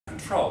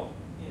control.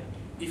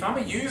 Yeah. If I'm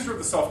a user of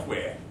the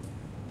software,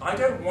 I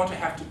don't want to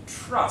have to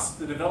trust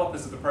the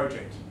developers of the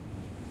project.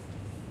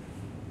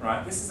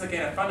 Right? This is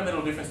again a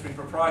fundamental difference between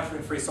proprietary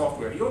and free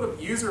software. If you're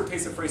the user of a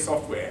piece of free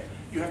software,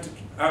 you have to,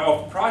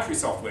 of proprietary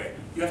software,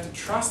 you have to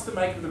trust the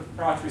maker of the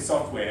proprietary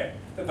software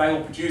that they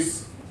will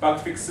produce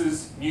bug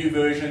fixes, new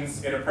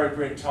versions at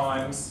appropriate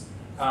times,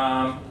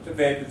 that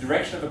the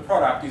direction of the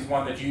product is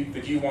one that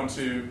you want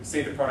to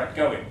see the product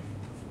go in.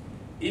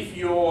 If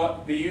you're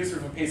the user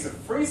of a piece of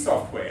free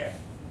software,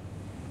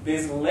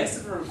 there's less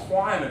of a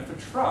requirement for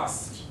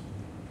trust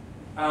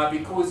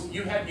because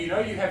you have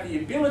the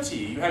ability,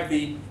 you have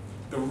the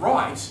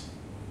right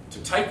to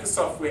take the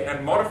software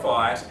and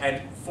modify it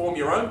and form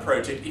your own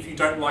project if you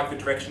don't like the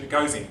direction it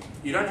goes in.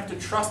 You don't have to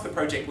trust the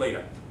project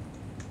leader,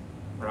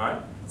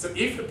 right? So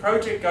if the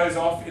project goes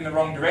off in the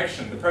wrong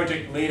direction, the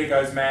project leader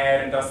goes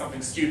mad and does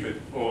something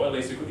stupid, or at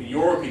least in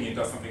your opinion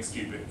does something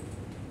stupid,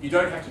 you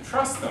don't have to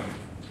trust them.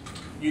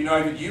 You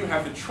know that you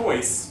have the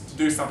choice to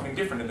do something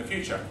different in the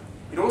future.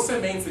 It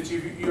also means that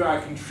you are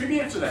a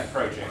contributor to that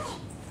project,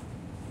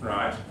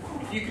 right?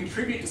 If you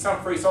contribute to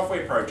some free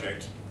software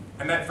project,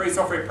 and that free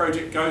software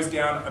project goes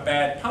down a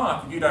bad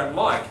path that you don't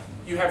like,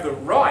 you have the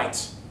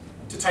right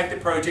to take the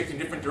project in a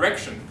different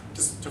direction,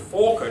 to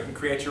fork it and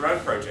create your own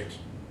project.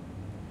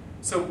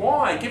 So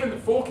why, given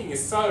that forking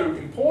is so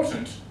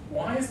important,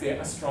 why is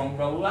there a strong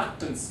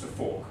reluctance to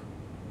fork?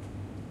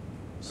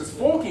 Because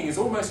forking is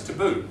almost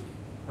taboo,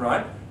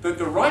 right?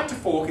 The right to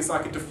fork is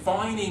like a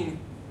defining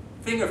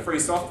thing of free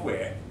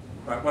software,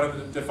 right? One of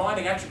the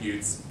defining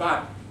attributes,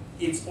 but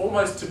it's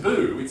almost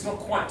taboo. It's not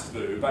quite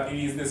taboo, but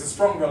there's a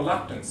strong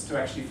reluctance to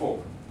actually fork.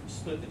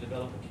 Split the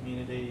developer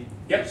community.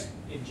 Yep. Just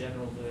in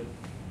general, the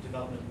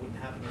development wouldn't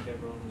happen if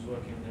everyone was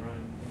working on their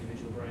own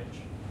individual branch.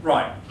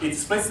 Right. It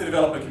splits the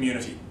developer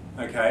community.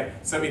 Okay.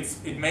 So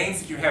it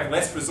means that you have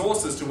less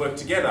resources to work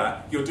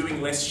together. You're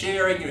doing less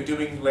sharing. You're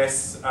doing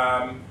less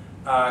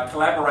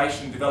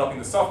collaboration developing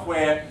the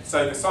software.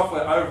 So the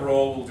software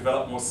overall will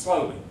develop more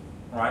slowly.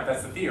 Right.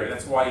 That's the theory.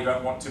 That's why you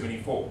don't want too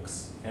many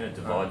forks. And it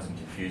divides and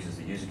confuses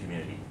the user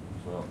community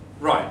as well.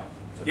 Right.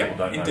 So Yep,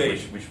 people don't know indeed.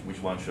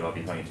 which one should I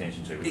be paying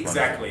attention to.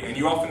 Exactly, and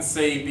you often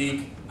see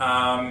big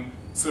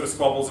sort of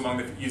squabbles among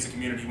the user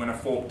community when a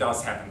fork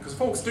does happen, because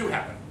forks do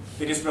happen.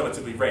 They're just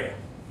relatively rare.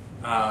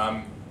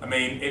 I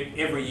mean,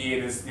 every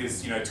year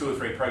there's 2 or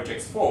 3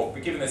 projects fork,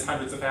 but given there's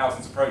hundreds of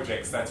thousands of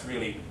projects, that's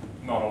really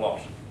not a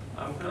lot.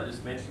 Can I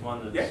just mention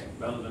one that's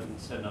relevant in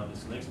setting up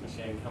this Linux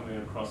machine, coming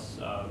across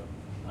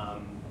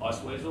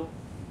Iceweasel?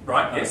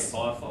 Right, yes.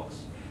 Firefox.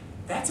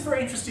 That's a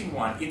very interesting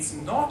one. It's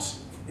not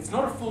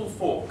a full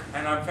fork,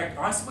 and in fact,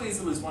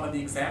 Iceweasel is one of the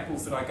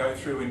examples that I go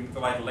through in the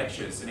later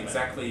lectures, and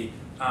exactly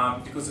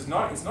because it's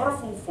not a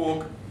full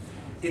fork.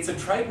 It's a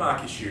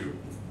trademark issue.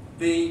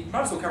 Might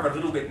as well cover it a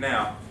little bit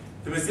now.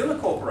 The Mozilla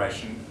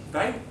Corporation, do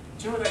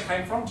you know where they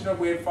came from? Do you know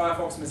where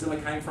Firefox and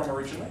Mozilla came from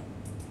originally?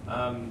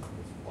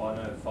 Well, I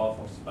know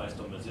Firefox is based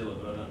on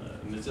Mozilla, but I don't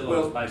know. Mozilla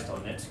was based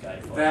on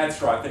Netscape.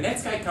 That's right. The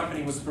Netscape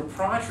company was a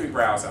proprietary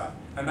browser,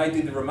 and they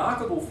did the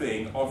remarkable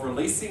thing of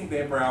releasing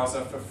their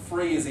browser for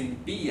free as in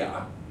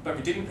beer, but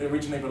we didn't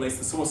originally release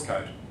the source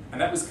code. And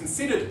that was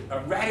considered a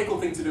radical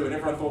thing to do, and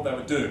everyone thought they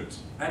were doomed.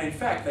 And in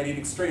fact, they did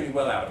extremely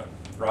well out of it,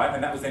 right?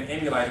 And that was then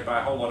emulated by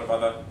a whole lot of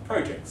other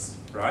projects,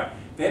 right?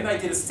 Then they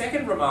did a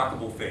second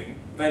remarkable thing.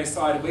 They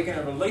decided we're going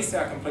to release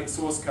our complete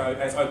source code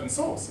as open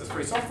source, as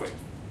free software,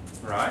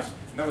 right?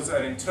 And that was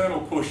an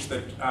internal push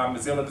that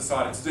Mozilla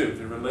decided to do.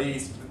 The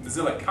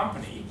Mozilla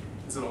company,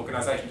 Mozilla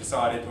organisation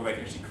decided, or they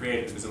actually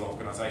created the Mozilla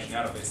organisation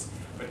out of this,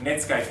 but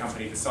Netscape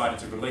company decided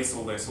to release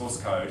all their source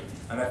code,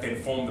 and that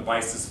then formed the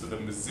basis for the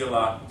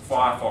Mozilla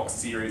Firefox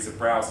series of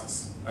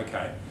browsers.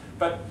 Okay,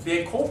 but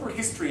their corporate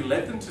history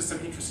led them to some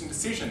interesting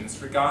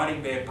decisions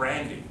regarding their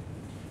branding.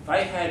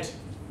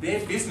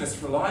 Their business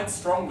relied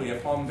strongly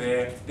upon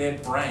their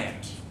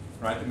brand,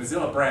 right, the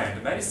Mozilla brand,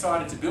 and they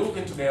decided to build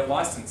into their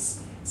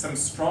license some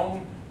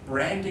strong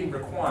branding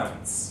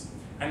requirements.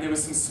 And there were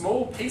some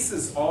small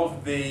pieces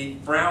of the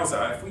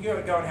browser. If we go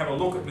and have a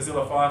look at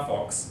Mozilla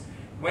Firefox,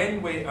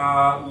 when we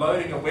are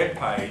loading a web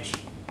page,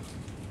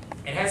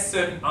 it has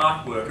certain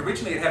artwork.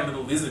 Originally it had a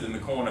little lizard in the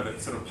corner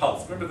that sort of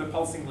pulsed. Remember the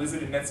pulsing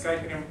lizard in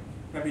Netscape? Anyone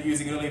remember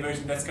using early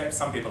version of Netscape?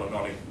 Some people are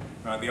nodding,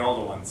 right, the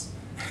older ones.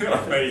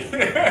 Like me.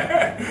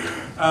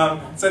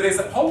 So there's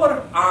a whole lot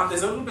of art,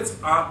 there's a little bit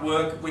of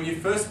artwork. When you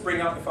first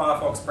bring up the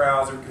Firefox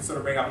browser, you can sort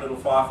of bring up a little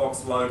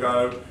Firefox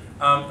logo.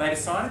 They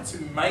decided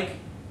to make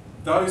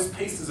those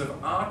pieces of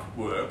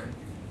artwork,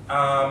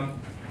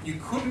 you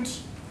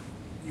couldn't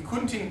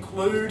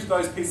include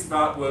those pieces of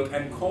artwork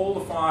and call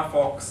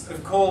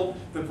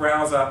the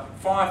browser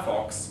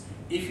Firefox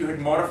if you had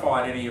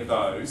modified any of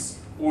those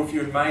or if you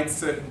had made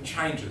certain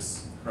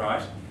changes,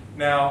 right?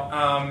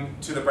 Now,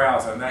 to the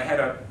browser, and they had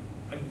a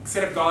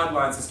set of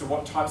guidelines as to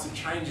what types of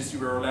changes you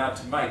were allowed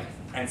to make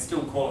and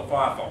still call it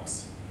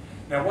Firefox.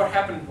 Now, what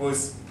happened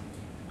was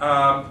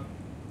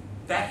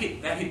that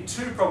hit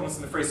 2 problems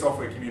in the free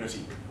software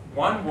community.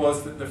 One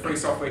was that the free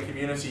software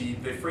community,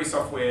 the free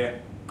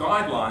software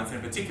guidelines, and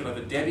in particular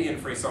the Debian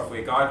free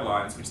software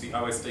guidelines, which the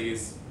OSD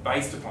is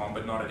based upon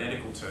but not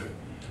identical to,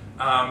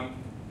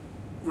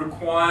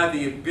 require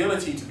the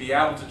ability to be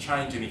able to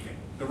change anything,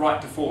 the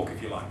right to fork,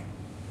 if you like,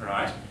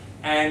 right?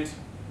 And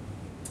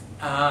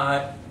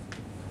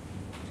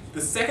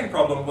the second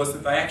problem was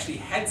that they actually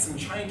had some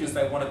changes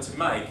they wanted to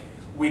make,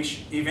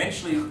 which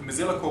eventually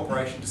Mozilla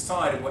Corporation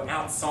decided were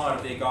outside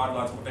of their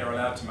guidelines, what they were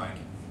allowed to make.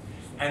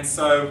 And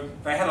so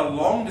they had a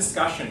long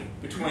discussion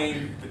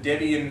between the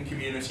Debian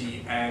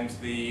community and or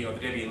the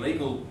Debian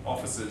legal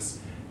officers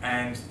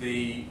and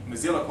the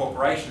Mozilla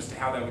Corporation as to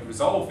how they would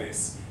resolve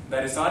this.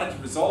 They decided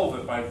to resolve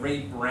it by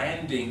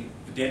rebranding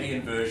the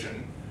Debian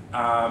version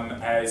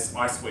as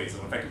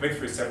Iceweasel. In fact, it went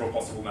through several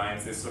possible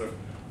names. There's sort of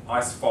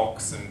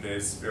IceFox and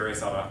there's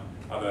various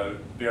other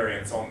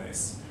variants on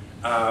this.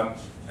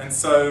 And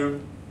so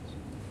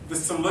the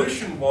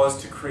solution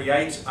was to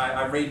create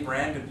a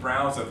rebranded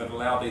browser that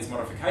allowed these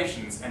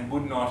modifications and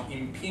would not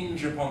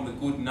impinge upon the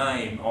good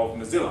name of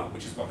Mozilla,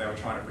 which is what they were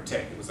trying to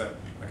protect. It was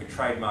like a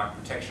trademark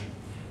protection.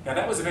 Now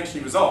that was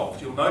eventually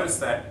resolved. You'll notice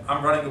that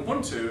I'm running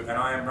Ubuntu and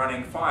I am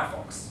running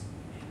Firefox.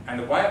 And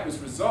the way it was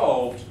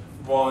resolved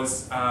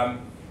was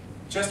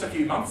just a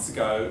few months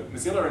ago,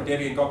 Mozilla and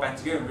Debian got back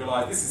together and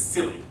realized this is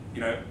silly.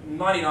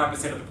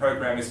 99% of the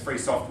program is free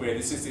software.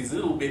 This is these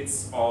little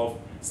bits of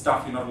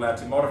stuff you're not allowed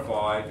to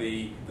modify,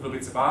 the little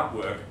bits of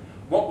artwork.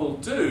 What we'll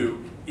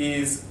do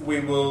is we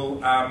will,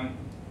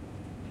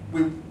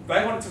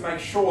 they wanted to make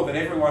sure that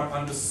everyone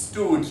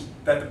understood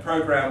that the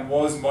program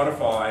was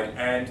modified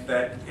and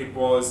that it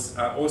was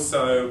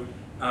also,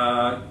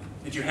 that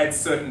you had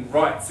certain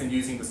rights in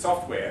using the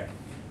software.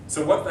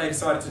 So what they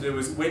decided to do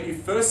is when you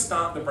first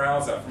start the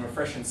browser from a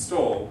fresh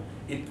install,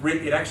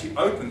 it actually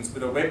opens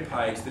with a web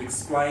page that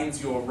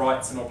explains your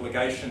rights and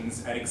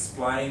obligations and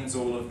explains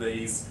all of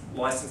these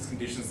license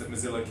conditions that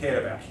Mozilla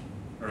cared about,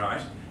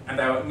 right? And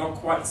they were not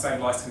quite the same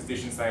license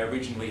conditions they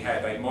originally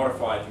had. They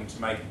modified them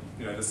to make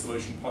the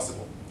solution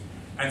possible.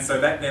 And so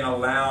that then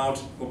allowed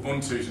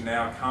Ubuntu to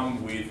now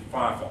come with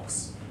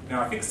Firefox.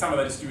 Now I think some of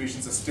the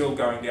distributions are still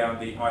going down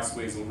the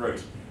Iceweasel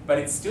route, but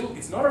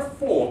it's not a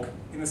fork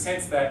in the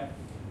sense that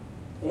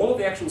all of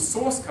the actual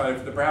source code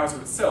for the browser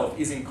itself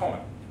is in common.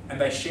 And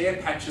they share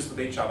patches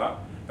with each other,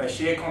 they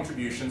share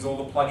contributions,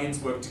 all the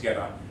plugins work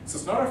together. So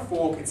it's not a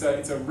fork, it's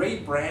a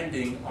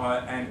rebranding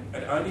and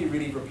it only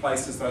really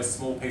replaces those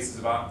small pieces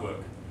of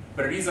artwork.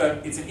 But it's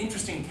an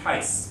interesting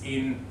case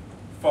in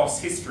FOSS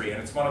history,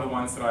 and it's one of the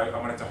ones that I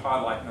wanted to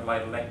highlight in a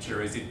later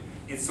lecture, is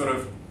it sort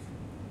of,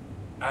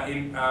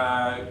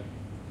 it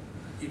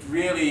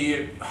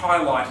really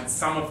highlighted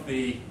some of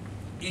the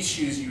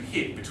issues you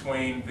hit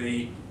between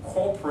the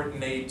corporate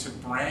need to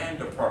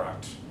brand a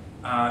product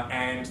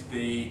and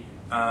the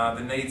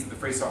needs of the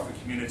free software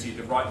community,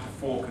 the right to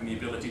fork and the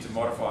ability to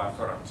modify a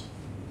product.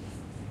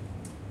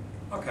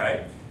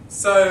 Okay,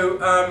 so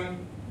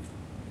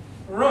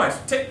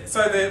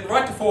so the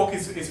right to fork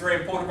is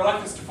very important.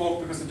 Reluctance to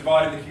fork because of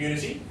divide in the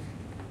community.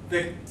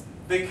 The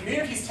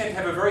communities tend to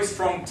have a very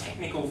strong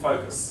technical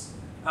focus.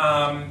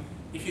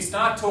 If you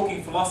start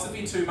talking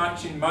philosophy too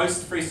much in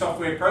most free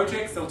software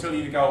projects, they'll tell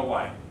you to go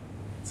away.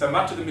 So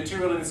much of the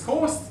material in this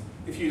course,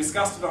 if you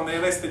discussed it on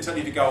their list, they tell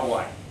you to go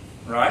away.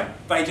 Right?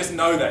 They just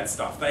know that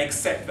stuff. They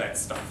accept that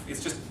stuff.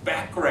 It's just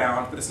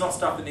background, but it's not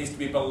stuff that needs to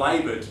be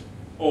belaboured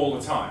all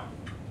the time.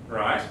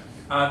 Right?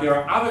 There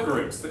are other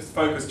groups that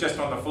focus just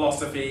on the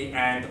philosophy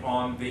and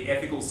on the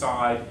ethical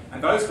side,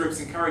 and those groups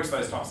encourage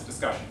those types of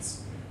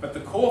discussions. But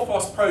the core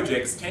FOSS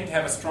projects tend to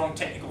have a strong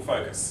technical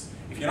focus.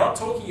 If you're not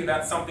talking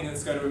about something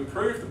that's going to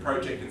improve the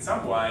project in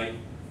some way,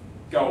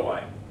 go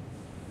away.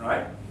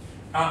 Right?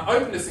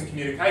 Openness and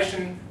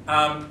communication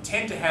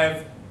tend to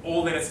have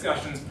all their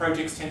discussions,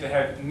 projects tend to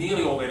have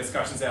nearly all their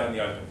discussions out in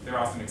the open. There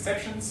are some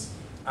exceptions,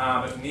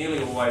 but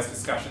nearly always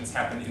discussions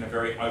happen in a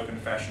very open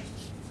fashion.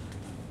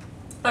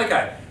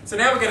 Okay, so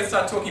now we're going to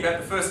start talking about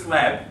the first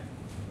lab.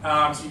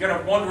 So you're going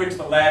to wander into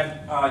the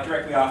lab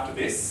directly after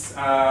this. In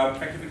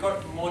fact, have we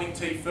got morning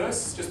tea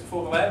first, just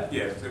before the lab?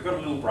 Yeah, so we've got a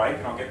little break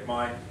and I'll get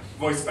my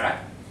voice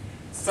back.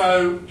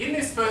 So in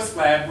this first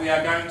lab, we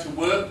are going to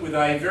work with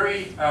a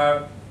very,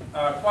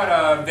 quite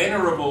a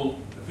venerable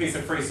piece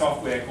of free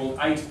software called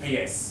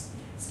A2PS.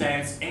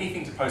 Stands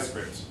anything to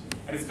PostScript.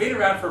 And it's been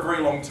around for a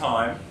very long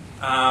time.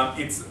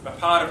 It's a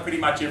part of pretty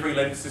much every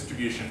Linux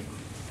distribution.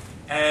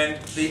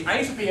 And the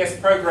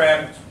A2PS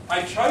program,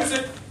 I chose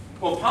it,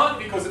 well,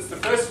 partly because it's the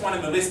first one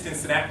in the list in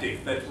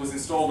Synaptic that was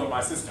installed on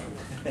my system.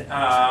 And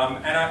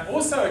I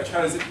also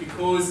chose it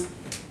because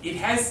it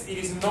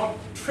is not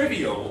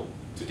trivial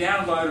to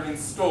download and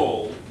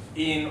install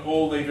in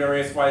all the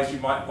various ways you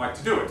might like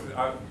to do it.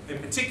 In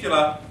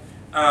particular,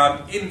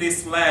 in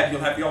this lab,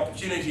 you'll have the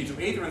opportunity to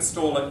either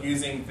install it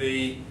using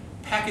the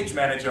package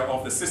manager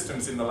of the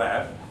systems in the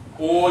lab,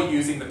 or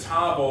using the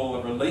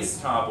tarball, the release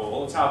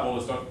tarball. The tarball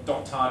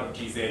is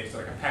 .tar.gz, so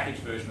like a packaged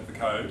version of the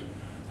code,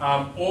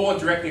 or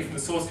directly from the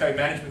source code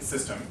management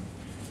system.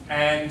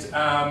 And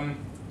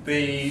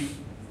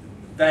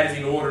that is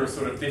in order of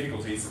sort of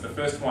difficulties. So the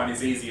first one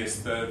is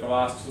easiest, the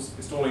last,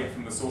 installing it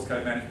from the source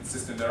code management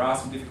system. There are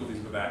some difficulties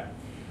with that.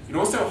 It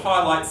also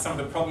highlights some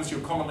of the problems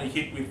you'll commonly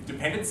hit with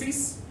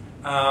dependencies.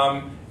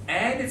 And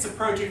it's a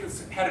project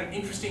that's had an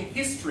interesting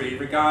history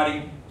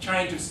regarding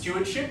change of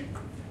stewardship,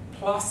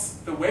 plus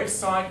the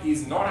website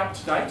is not up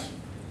to date.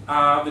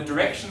 The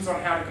directions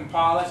on how to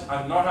compile it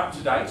are not up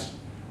to date.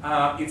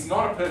 It's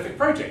not a perfect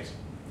project.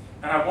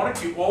 And I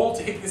wanted you all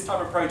to hit this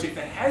type of project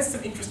that has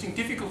some interesting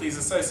difficulties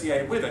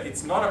associated with it.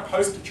 It's not a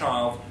poster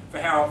child for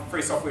how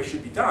free software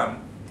should be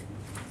done.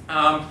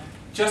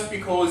 Just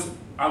because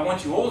I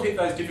want you all to hit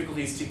those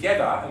difficulties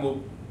together, and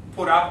we'll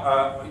put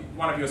up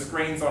one of your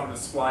screens on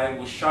display and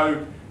we'll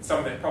show some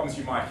of the problems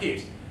you might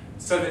hit,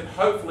 so that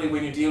hopefully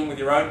when you're dealing with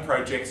your own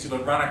projects, you'll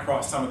run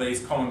across some of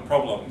these common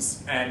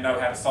problems and know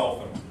how to solve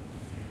them.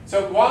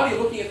 So while you're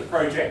looking at the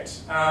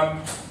project,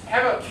 have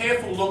a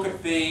careful look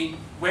at the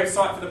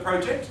website for the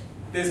project.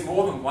 There's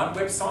more than one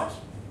website.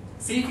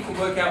 See if you can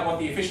work out what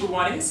the official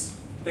one is.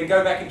 Then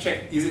go back and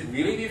check, is it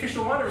really the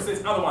official one, or is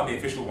this other one the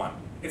official one?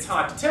 It's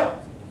hard to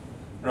tell,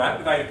 right,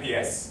 with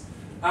AWS.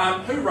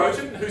 Who wrote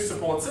it and who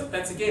supports it?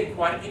 That's again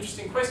quite an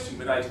interesting question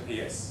with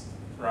AWS,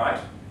 right?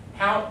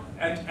 How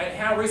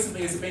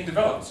recently has it been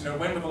developed? You know,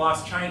 when were the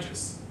last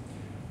changes?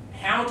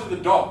 How do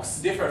the docs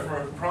differ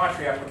from a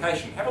proprietary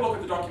application? Have a look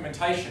at the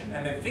documentation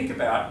and then think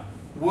about,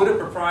 would a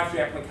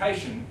proprietary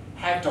application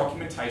have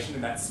documentation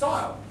in that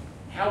style?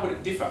 How would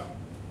it differ?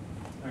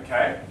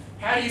 Okay.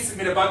 How do you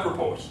submit a bug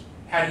report?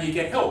 How do you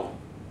get help?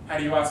 How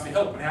do you ask for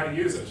help and how to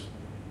use it?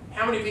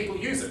 How many people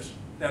use it?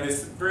 Now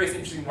there's various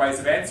interesting ways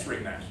of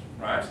answering that,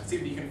 right? See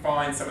if you can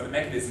find some of the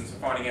mechanisms for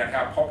finding out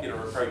how popular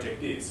a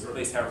project is, or at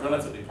least how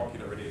relatively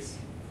popular it is.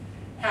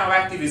 How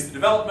active is the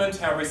development?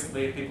 How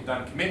recently have people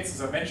done commits,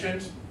 as I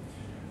mentioned?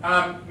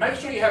 Make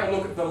sure you have a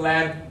look at the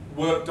lab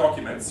work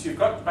documents. You've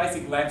got the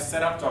basic lab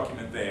setup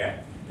document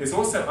there. There's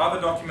also other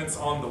documents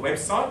on the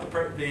website,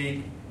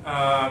 the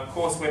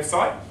course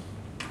website.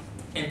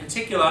 In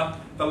particular,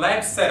 the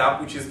lab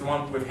setup, which is the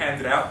one we've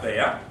handed out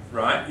there,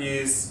 right,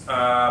 is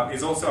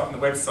also up on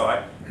the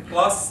website.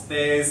 Plus,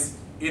 there's,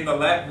 in the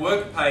lab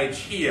work page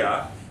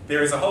here,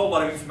 there is a whole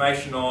lot of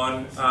information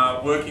on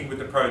working with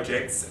the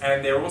projects,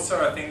 and there also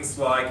are things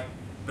like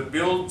the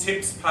build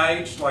tips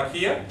page, like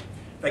here,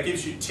 that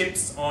gives you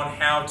tips on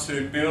how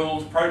to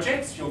build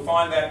projects. You'll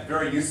find that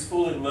very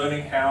useful in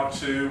learning how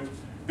to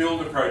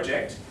build a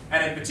project.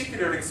 And in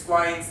particular, it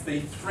explains the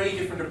 3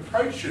 different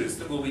approaches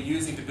that we'll be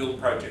using to build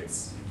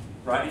projects.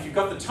 Right? If you've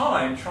got the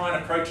time, try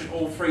and approach it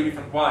all 3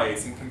 different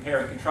ways and compare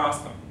and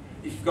contrast them.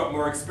 If you've got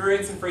more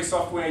experience in free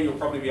software, you'll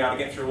probably be able to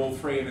get through all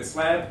 3 in this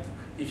lab.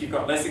 If you've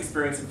got less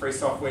experience in free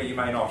software, you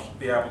may not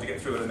be able to get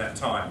through it in that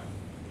time.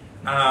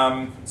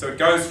 So it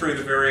goes through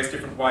the various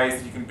different ways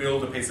that you can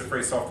build a piece of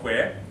free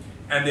software.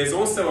 And there's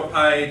also a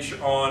page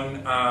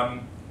on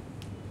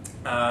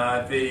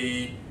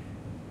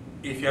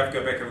if you have to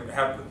go back and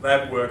have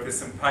lab work, there's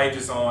some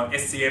pages on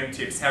SCM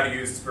tips, how to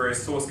use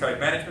various source code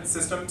management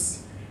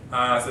systems.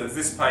 So there's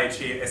this page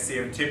here,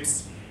 SCM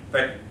tips,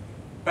 that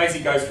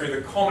basically goes through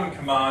the common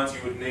commands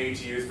you would need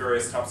to use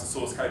various types of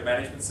source code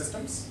management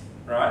systems,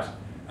 right?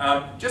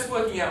 Just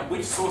working out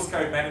which source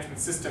code management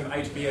system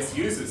AWS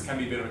uses can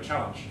be a bit of a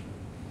challenge,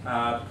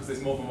 because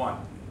there's more than one.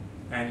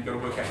 And you've got to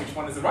work out which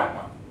one is the right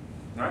one,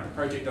 right? The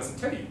project doesn't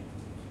tell you.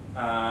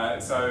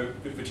 So,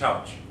 bit of a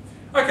challenge.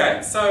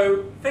 Okay,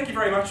 so thank you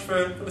very much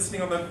for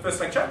listening on the first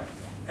lecture.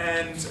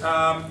 And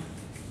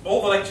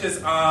all the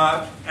lectures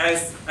are,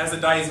 as the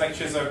day's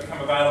lectures have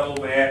become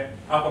available, they're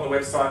up on the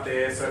website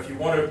there. So if you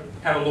want to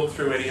have a look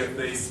through any of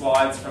the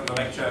slides from the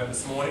lecture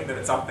this morning, then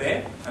it's up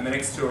there. And the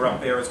next 2 are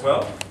up there as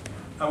well.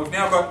 We've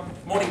now got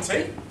morning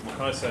tea.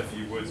 Can I say a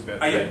few words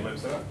about the lab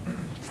setup?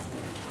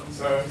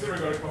 So has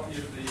everyone got a copy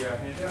of the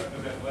handout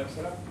about the lab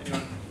setup?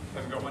 Anyone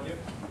hasn't got one yet?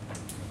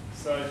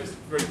 So just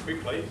very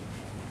quickly,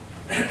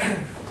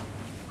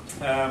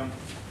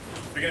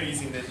 we're going to be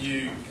using the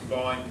new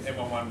combined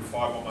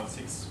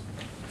M115-116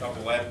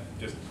 double lab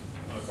just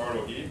on the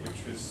corridor here,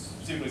 which was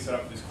specifically set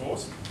up for this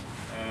course.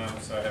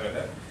 So how about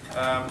that?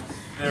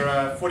 There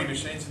are 40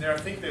 machines in there. I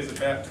think there's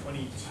about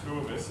 22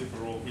 of us if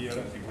we're all here. I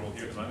don't think we're all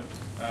here at the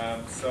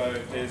moment. So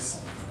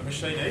there's a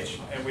machine each,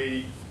 and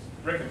we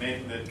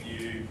recommend that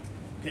you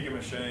pick a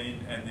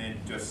machine and then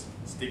just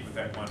stick with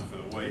that one for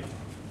the week.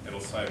 It'll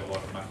save a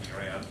lot of mucking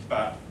around,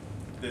 but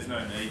there's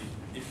no need.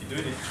 If you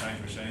do need to change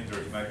machines, or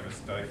if you make a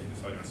mistake, you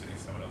decide you want to sit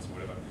next to someone else or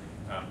whatever,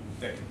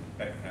 that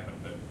can happen.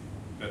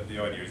 But the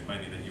idea is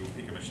mainly that you will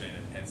pick a machine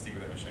and stick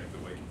with that machine for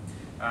the week.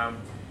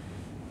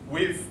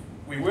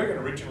 We were going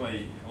to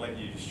originally let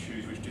you just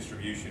choose which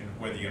distribution,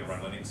 whether you're going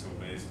to run Linux or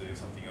BSD or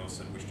something else,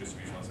 and which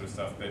distribution, all that sort of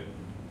stuff. But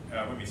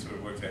when we sort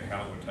of worked out how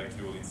long it would take to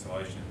do all the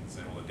installations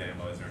and all the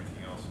downloads and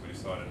everything else, we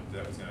decided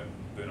that was going to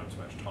burn up too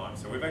much time.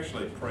 So we've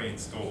actually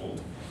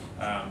pre-installed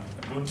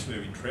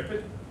Ubuntu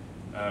Intrepid,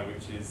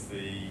 which is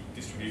the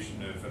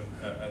distribution of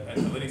a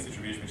Linux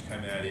distribution which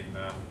came out in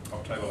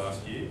October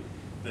last year.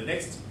 The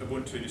next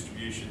Ubuntu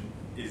distribution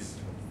is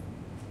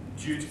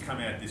due to come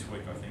out this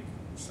week, I think.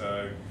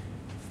 So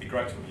it'd be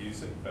great to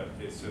use it, but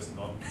it's just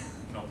not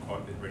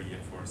quite ready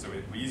yet for us. So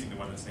we're using the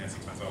one that's now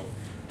 6 months old.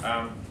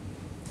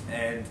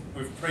 And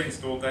we've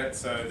pre-installed that,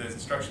 so there's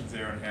instructions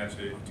there on how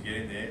to get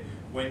in there.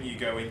 When you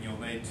go in, you'll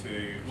need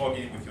to log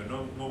in with your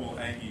normal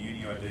ANU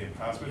Uni ID and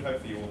password.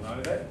 Hopefully you all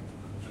know that.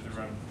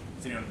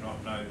 Does anyone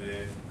not know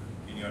their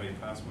Uni ID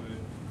and password?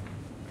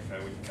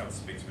 Okay, we can come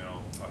speak to me and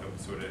I'll help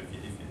you sort it out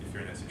if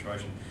you're in that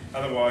situation.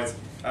 Otherwise,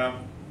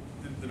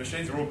 the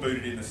machines are all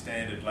booted in the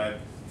standard lab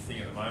thing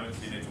at the moment,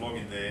 so you need to log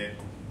in there,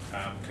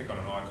 click on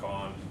an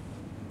icon,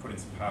 put in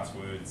some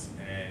passwords,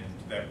 and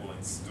that will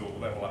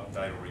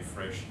update or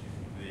refresh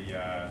the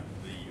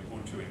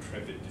Ubuntu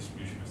Intrepid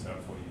distribution we've set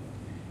up for you.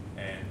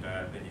 And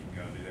then you can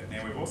go and do that.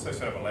 Now we've also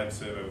set up a lab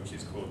server which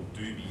is called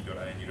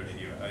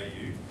doobie.anu.edu.au.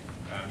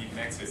 You can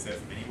access that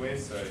from anywhere,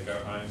 so go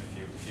home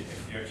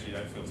if you actually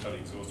don't feel totally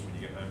exhausted when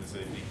you get home this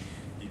evening,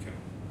 you can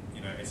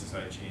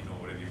SSH in or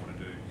whatever you want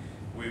to do.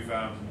 We've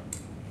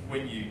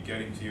when you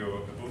get into your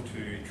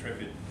Ubuntu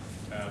Intrepid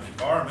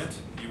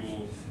environment, you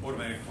will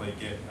automatically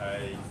get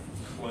a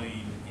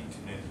clean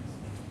internet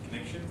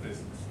connection.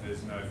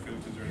 There's no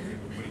filters or anything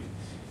we're putting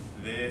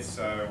there,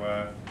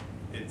 so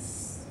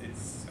it's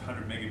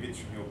 100 megabits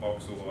from your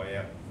box all the way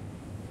out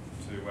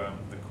to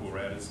the core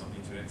routers on the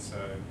internet, so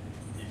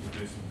you can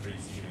do some pretty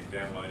significant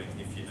downloading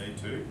if you need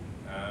to.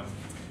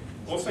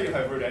 Also, you'll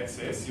have root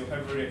access. You'll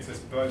have root access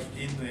both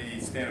in the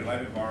standard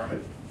lab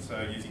environment,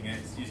 so using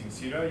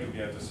sudo, you'll be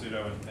able to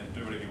sudo and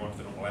do whatever you want to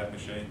the normal lab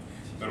machine,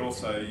 but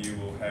also you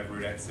will have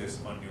root access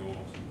on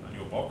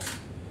your box.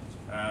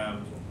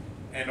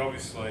 And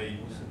obviously,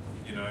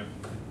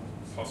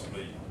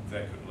 possibly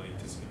that could lead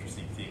to some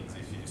interesting things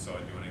if you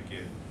decide you want to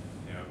get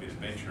a bit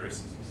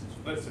adventurous.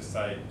 Let's just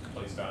say,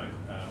 please don't.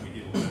 We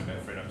did a little bit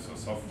about free open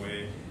source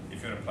software.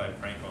 If you want to play a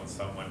prank on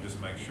someone, just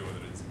make sure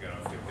that it's going to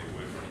affect their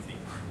work or anything.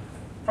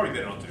 Probably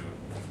better not do it,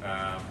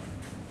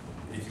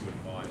 if you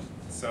wouldn't mind.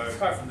 So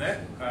apart from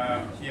that,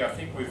 I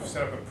think we've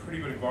set up a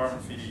pretty good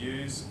environment for you to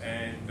use,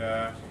 and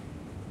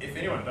if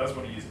anyone does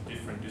want to use a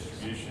different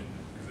distribution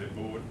because they're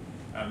bored,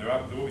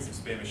 there will be some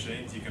spare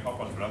machines. You can hop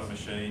onto another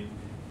machine.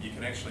 You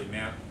can actually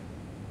mount,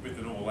 with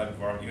the normal lab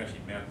environment, you can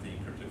actually mount the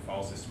encrypted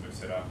file system we've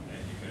set up, and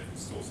you can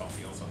install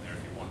something else on there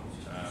if you want.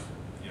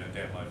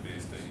 Download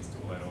BSD,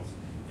 install that, or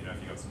if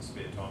you've got some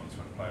spare time, you just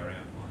want to play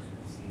around.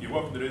 You're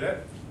welcome to do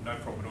that. No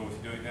problem at all with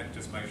you doing that.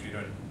 Just make sure you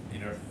don't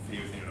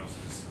interfere with anyone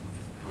else's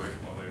work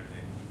while they're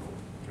there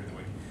during the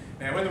week.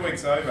 Now, when the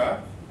week's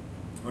over,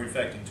 or in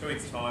fact in 2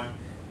 weeks' time,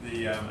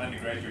 the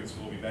undergraduates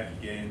will all be back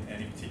again,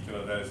 and in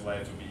particular those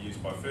labs will be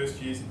used by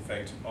first years. In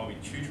fact, I'll be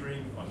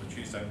tutoring on the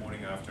Tuesday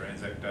morning after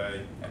Anzac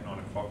Day at 9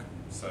 o'clock,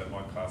 so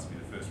my class will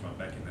be the first one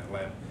back in that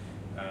lab.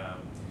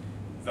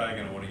 They're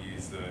going to want to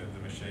use the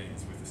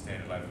machines with the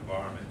standard lab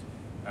environment.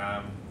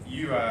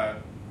 You are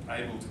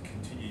able to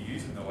continue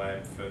using the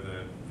lab for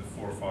the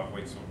 4 or 5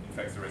 weeks, or in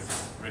fact the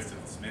rest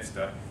of the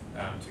semester,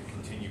 to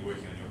continue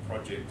working on your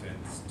project and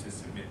to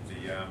submit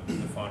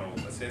the final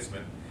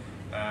assessment.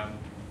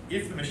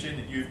 If the machine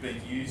that you've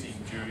been using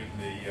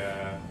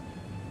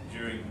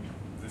during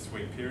this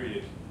week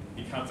period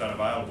becomes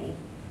unavailable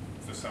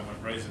for some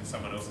reason,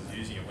 someone else is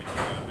using it when you're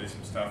going to do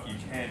some stuff, you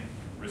can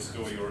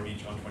restore your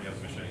image on 20 other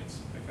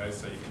machines. Okay,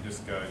 so you can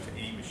just go to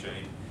any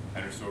machine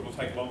and restore it. It will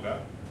take longer.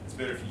 It's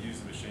better if you use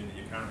the machine that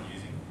you're currently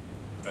using,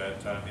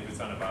 but if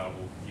it's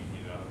unavailable, you can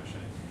use another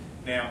machine.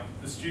 Now,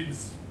 the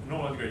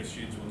normal undergraduate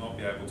students will not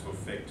be able to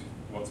affect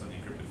what's on the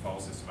encrypted file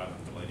system other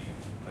than deleting it.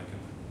 They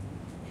can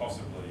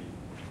possibly,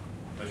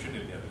 they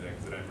shouldn't be able to do that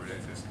because they don't have root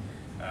access.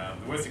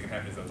 The worst that can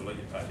happen is they'll delete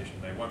your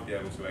partition. They won't be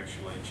able to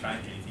actually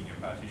change anything in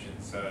your partition.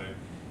 So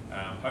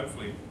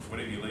hopefully,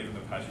 whatever you leave in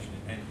the partition,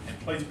 and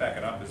please back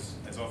it up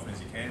as often as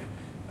you can.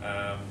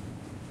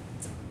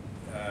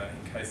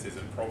 In case there's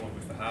a problem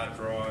with the hard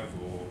drive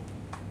or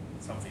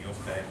something else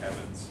bad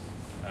happens,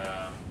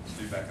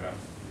 do back it up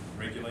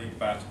regularly.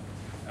 But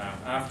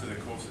after the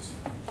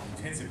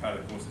intensive part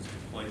of the course is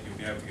complete, you'll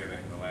be able to go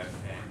back in the lab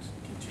and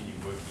continue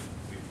working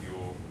with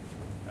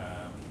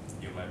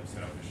your lab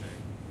setup machine.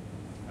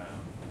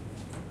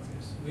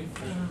 We've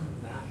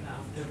found that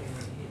after the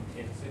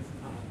intensive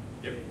part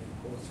of the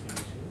course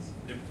finishes,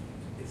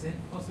 is it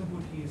possible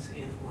to use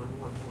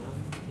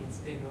N111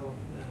 instead of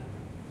the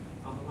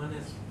other one,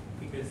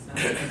 because that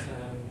is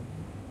a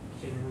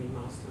generally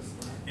master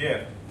slide?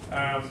 Yeah.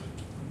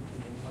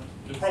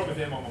 The problem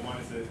with M111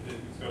 is that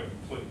it's got a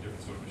completely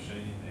different sort of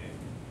machine in there.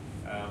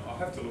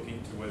 I'll have to look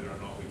into whether or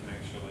not we can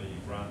actually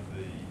run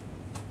the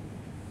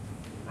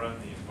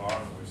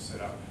environment we've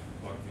set up,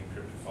 like the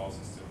encrypted file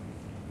system,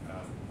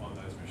 on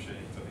those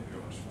machines. I think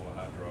they've got much smaller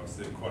hard drives.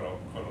 They're quite a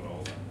lot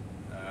older.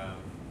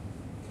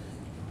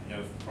 The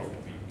other problem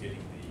will be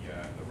getting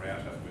the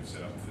router we've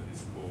set up for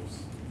this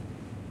course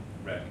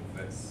rack.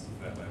 That's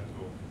that lab as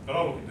well. But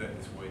I'll look into that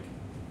this week.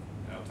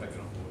 And I'll take it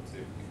on board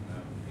too.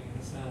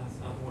 Because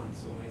other ones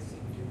always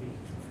seem to be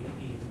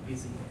completely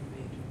busy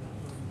compared to that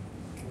one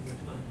all the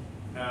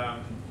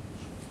time.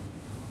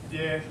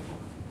 Yeah,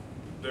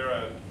 there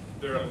are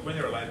when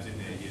there are labs in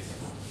there, yes,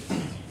 it's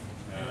easy.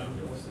 And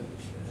also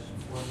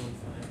 115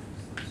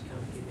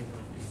 can't get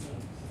enough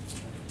results.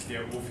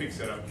 Yeah, we'll fix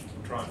that up.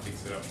 We'll try and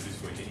fix it up this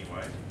week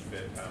anyway.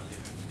 But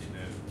in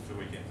the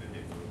weekend,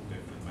 we'll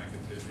definitely make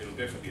it it'll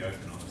definitely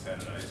open on the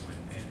Saturdays when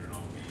Andrew and I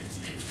will be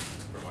here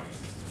providing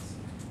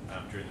assistance.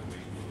 During the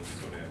week, we'll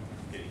sort out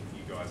getting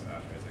you guys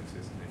archives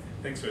access.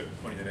 Thanks for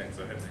pointing that out,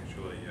 because I hadn't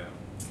actually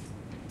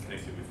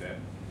connected with that.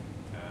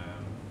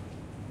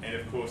 And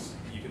of course,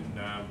 you can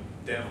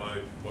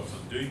download what's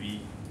on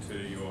Doobie to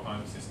your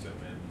home system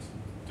and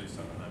do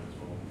stuff at home as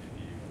well.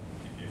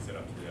 If you set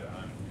up to do that at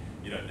home,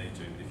 you don't need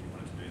to, but if you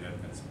wanted to do that,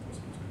 that's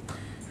possible too.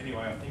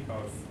 Anyway, I think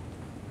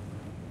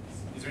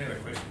is there any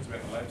other questions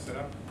about the lab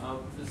setup?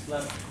 This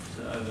lab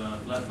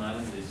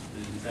mailing list,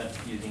 is that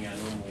using our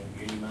normal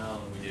Unimail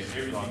and we just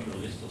subscribe to a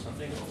list or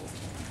something, or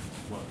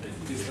what?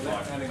 Yes, the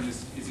lab mailing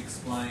list is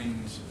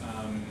explained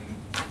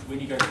when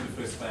you go to the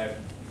first lab.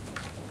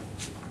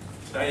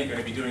 Today you're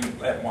going to be doing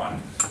Lab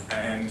 1,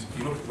 and if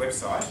you look at the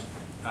website,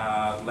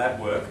 Lab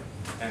Work,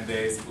 and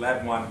there's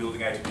Lab 1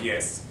 Building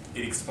HPS.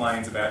 It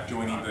explains about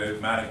joining the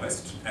mailing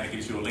list, and it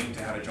gives you a link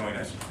to how to join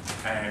it,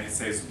 and it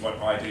says what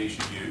ID you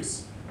should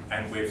use.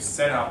 And we've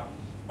set up,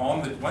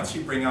 once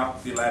you bring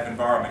up the lab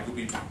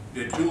environment,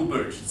 they're dual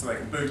boot, so they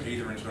can boot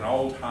either into an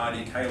old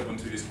hardy Kale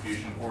Ubuntu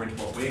distribution or into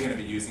what we're going to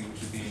be using,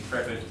 which is the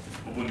Intrepid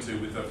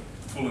Ubuntu with a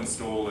full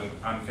install and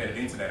unfettered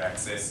internet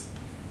access.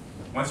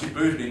 Once you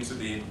boot it into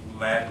the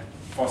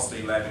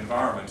FOSD lab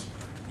environment,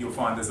 you'll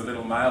find there's a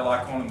little mail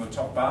icon in the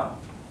top bar,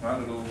 right, a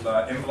little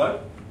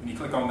envelope. When you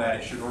click on that,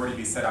 it should already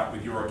be set up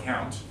with your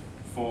account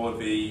for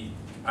the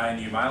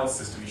ANU mail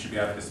system. You should be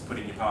able to just put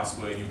in your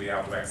password and you'll be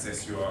able to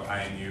access your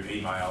ANU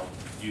email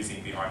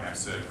using the IMAP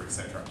server,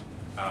 etc.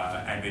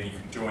 And then you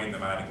can join the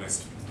mailing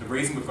list. The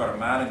reason we've got a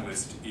mailing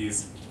list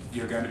is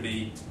you're going to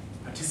be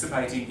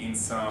participating in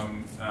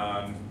some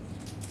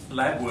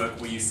lab work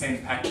where you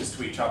send patches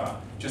to each other,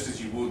 just as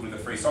you would with a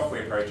free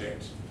software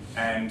project.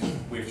 And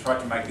we've tried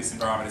to make this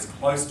environment as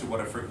close to what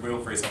a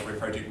real free software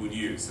project would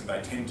use. And they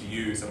tend to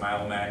use a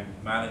mailman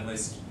mailing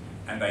list,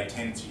 and they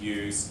tend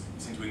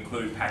to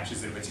include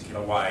patches in a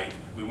particular way.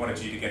 We wanted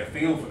you to get a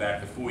feel for that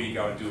before you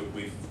go and do it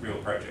with real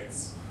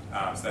projects.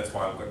 So that's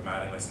why we've got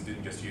mailing lists and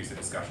didn't just use the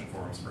discussion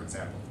forums, for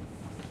example.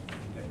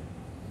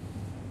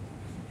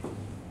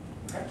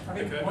 Okay,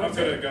 I've got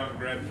to go and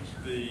grab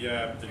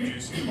the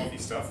juice and coffee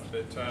stuff,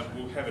 but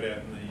we'll have it out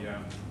in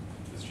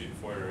the student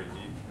foyer in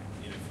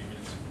a few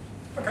minutes.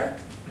 Okay.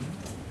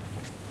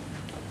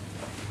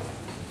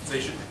 So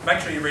you should make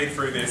sure you read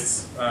through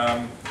this,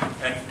 and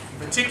in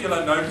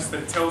particular notice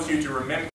that it tells you to remember